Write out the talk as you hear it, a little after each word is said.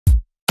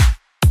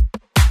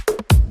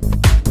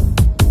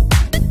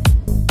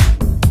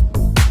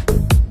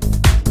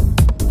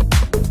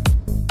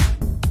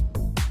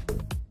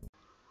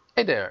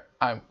Hey there,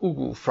 I'm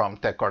Ugu from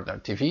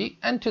TechCornerTV,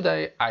 and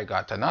today I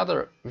got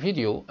another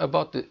video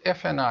about the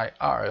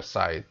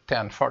FNIRSI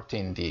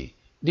 1014D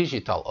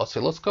digital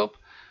oscilloscope,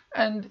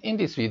 and in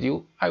this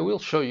video I will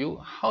show you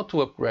how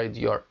to upgrade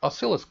your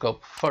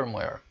oscilloscope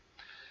firmware.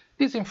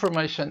 This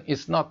information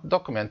is not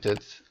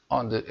documented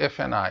on the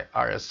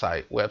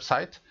FNIRSI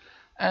website,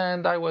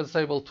 and I was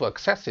able to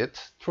access it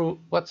through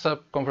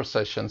WhatsApp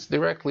conversations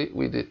directly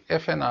with the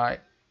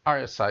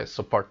FNIRSI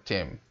support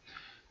team.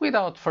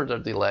 Without further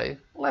delay,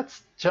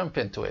 let's jump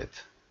into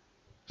it.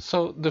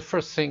 So the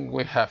first thing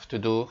we have to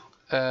do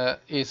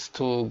is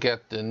to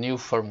get the new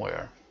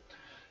firmware.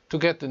 To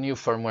get the new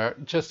firmware,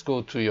 just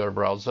go to your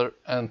browser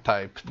and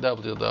type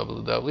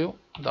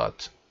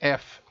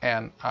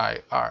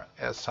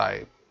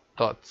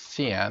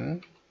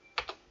www.fnirsi.cn,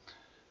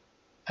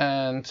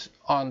 and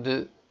on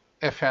the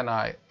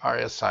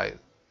FNIRSI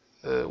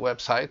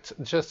website,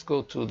 just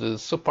go to the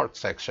support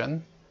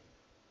section.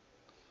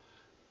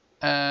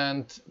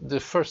 And the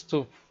first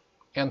two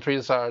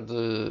entries are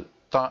the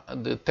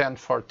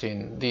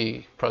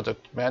 1014D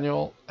product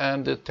manual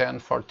and the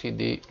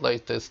 1040D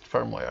latest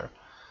firmware.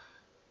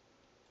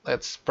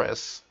 Let's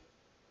press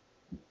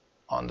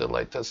on the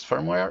latest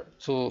firmware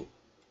to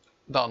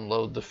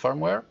download the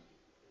firmware.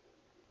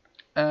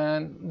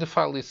 And the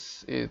file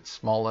it's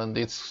small and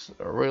it's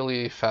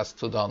really fast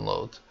to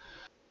download.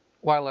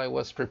 While I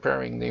was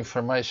preparing the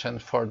information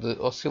for the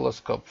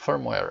oscilloscope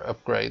firmware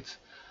upgrade,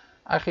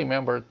 I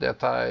remembered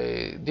that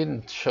I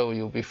didn't show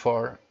you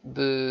before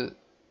the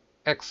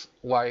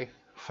XY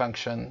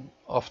function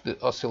of the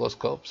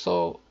oscilloscope,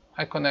 so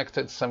I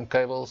connected some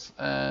cables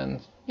and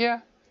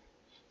yeah,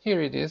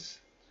 here it is,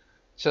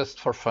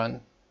 just for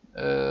fun,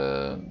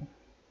 the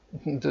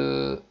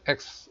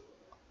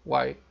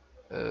XY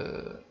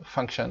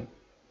function.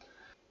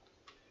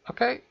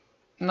 Okay,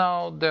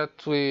 now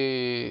that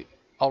we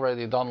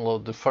already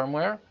download the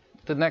firmware,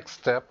 the next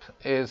step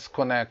is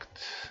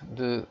connect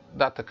the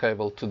data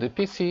cable to the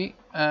PC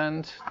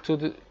and to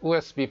the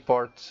USB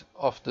port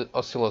of the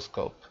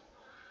oscilloscope.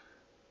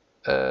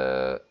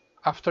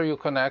 After you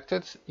connect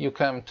it, you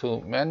come to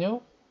Menu,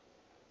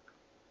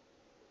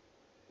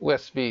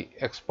 USB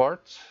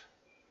Export.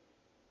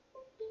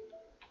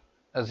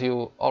 As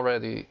you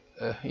already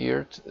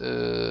heard,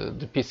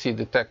 the PC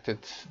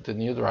detected the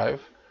new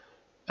drive,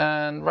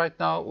 and right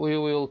now we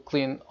will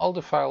clean all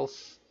the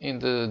files in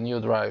the new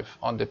drive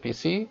on the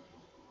PC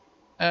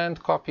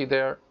and copy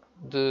there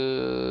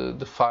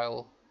the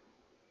file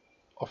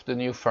of the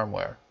new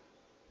firmware.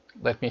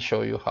 Let me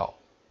show you how.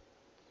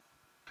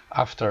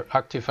 After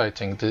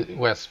activating the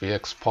USB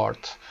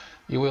export,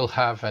 you will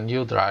have a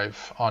new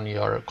drive on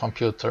your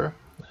computer,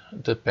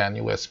 the pen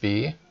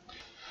USB.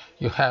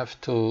 You have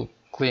to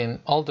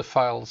clean all the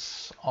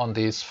files on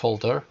this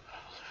folder.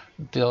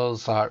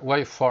 Those are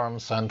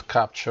waveforms and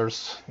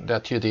captures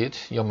that you did.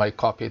 You may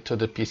copy to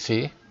the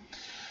PC.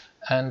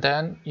 And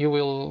then you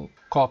will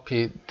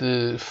copy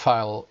the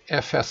file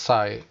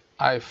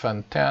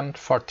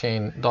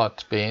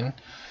FSI-1014.bin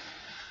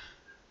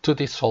to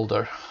this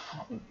folder,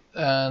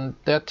 and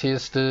that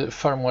is the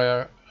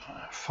firmware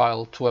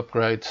file to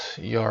upgrade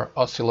your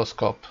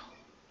oscilloscope.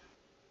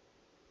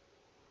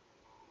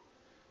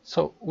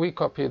 So we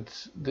copied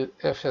the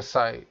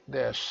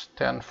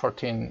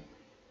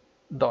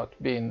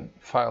FSI-1014.bin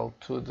file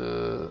to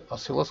the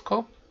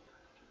oscilloscope.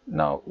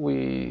 Now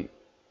we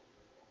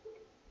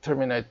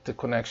terminate the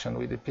connection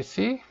with the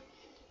PC.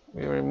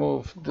 We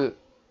remove the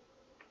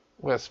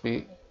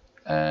USB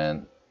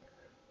and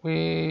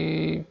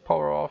we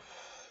power off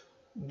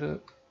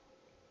the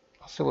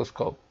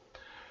oscilloscope.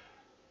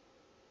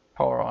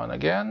 Power on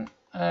again,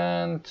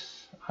 and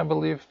I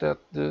believe that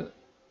the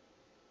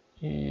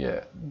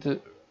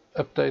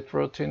update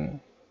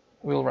routine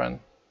will run.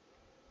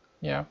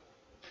 Yeah.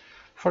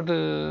 For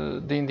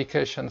the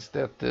indications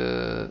that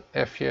the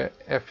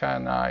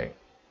FNIRSI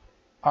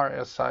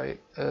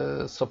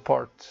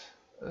support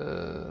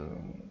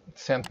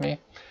sent me,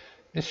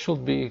 this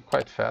should be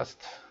quite fast,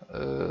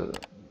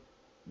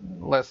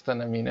 less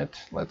than a minute.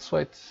 Let's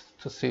wait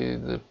to see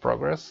the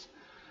progress.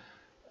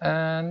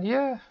 And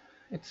yeah,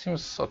 it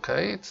seems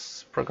okay,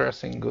 it's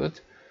progressing good.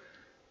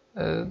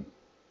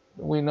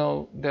 We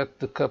know that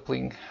the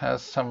coupling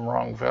has some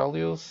wrong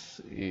values.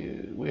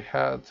 We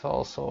had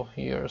also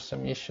here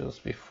some issues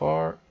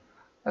before.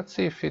 Let's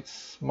see if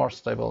it's more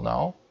stable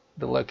now.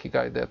 The lucky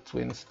guy that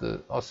wins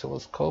the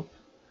oscilloscope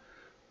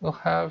will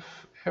have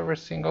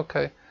everything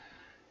okay.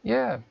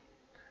 Yeah,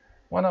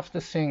 one of the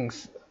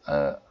things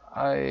I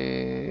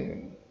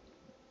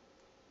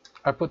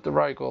put the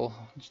Rigol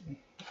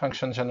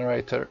function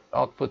generator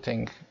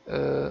outputting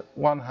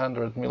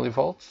 100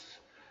 millivolts.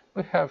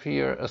 We have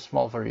here a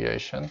small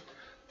variation.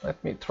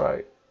 Let me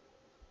try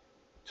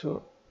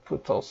to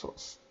put also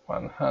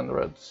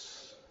 100.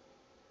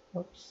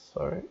 Oops,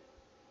 sorry.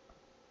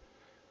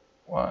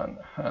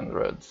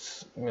 100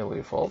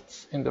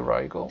 millivolts in the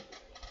Rigol.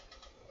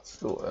 Let's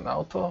do an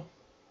auto.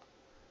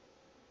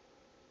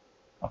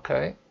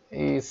 Okay,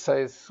 he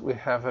says we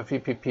have a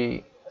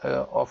VPP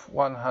of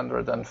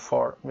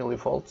 104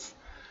 millivolts.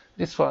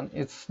 This one,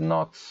 it's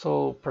not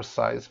so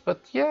precise, but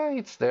yeah,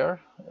 it's there.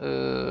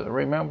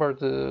 Remember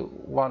the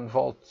 1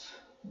 volt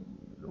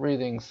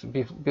readings,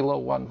 below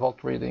 1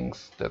 volt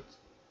readings that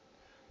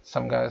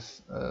some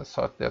guys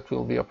thought that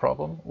will be a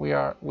problem. We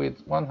are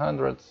with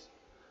 100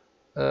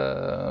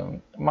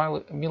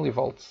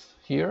 millivolts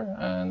here,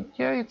 and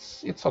yeah,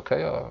 it's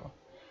okay. A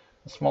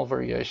small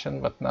variation,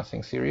 but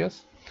nothing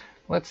serious.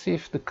 Let's see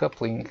if the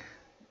coupling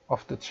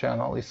of the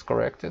channel is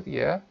corrected.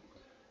 Yeah.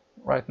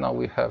 Right now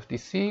we have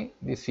DC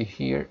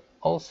here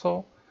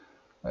also.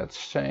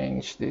 Let's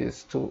change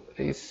this to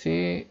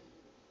AC.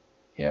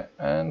 Yeah,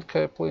 and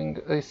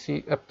coupling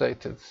AC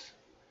updated.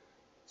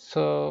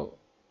 So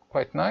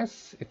quite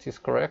nice. It is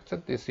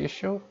corrected, this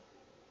issue.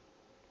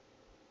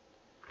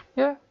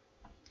 Yeah,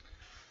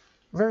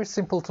 very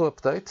simple to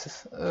update.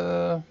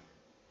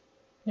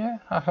 Yeah,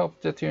 I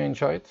hope that you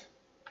enjoyed.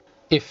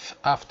 If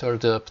after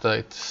the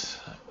update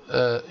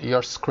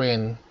your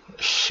screen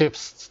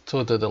shifts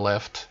to the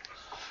left,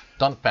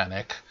 don't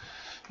panic.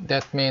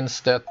 That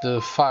means that the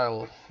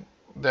file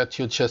that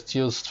you just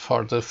used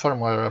for the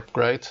firmware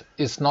upgrade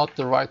is not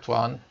the right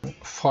one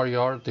for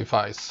your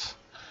device.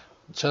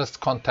 Just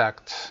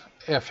contact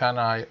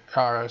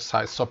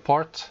FNIRSI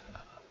support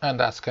and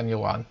ask a new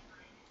one.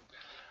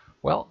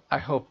 Well, I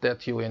hope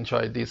that you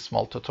enjoyed this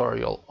small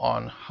tutorial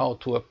on how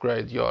to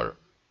upgrade your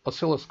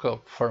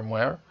oscilloscope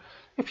firmware.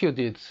 If you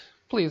did,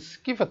 please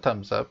give a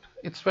thumbs up.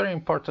 It's very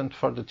important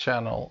for the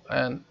channel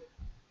and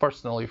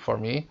personally for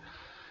me.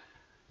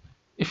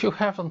 If you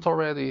haven't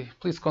already,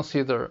 please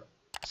consider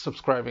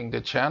subscribing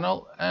the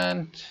channel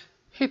and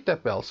hit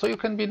that bell so you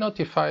can be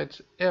notified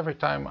every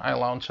time I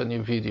launch a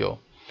new video.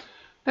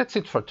 That's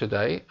it for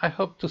today. I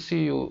hope to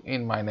see you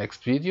in my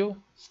next video.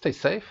 Stay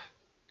safe.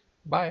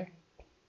 Bye.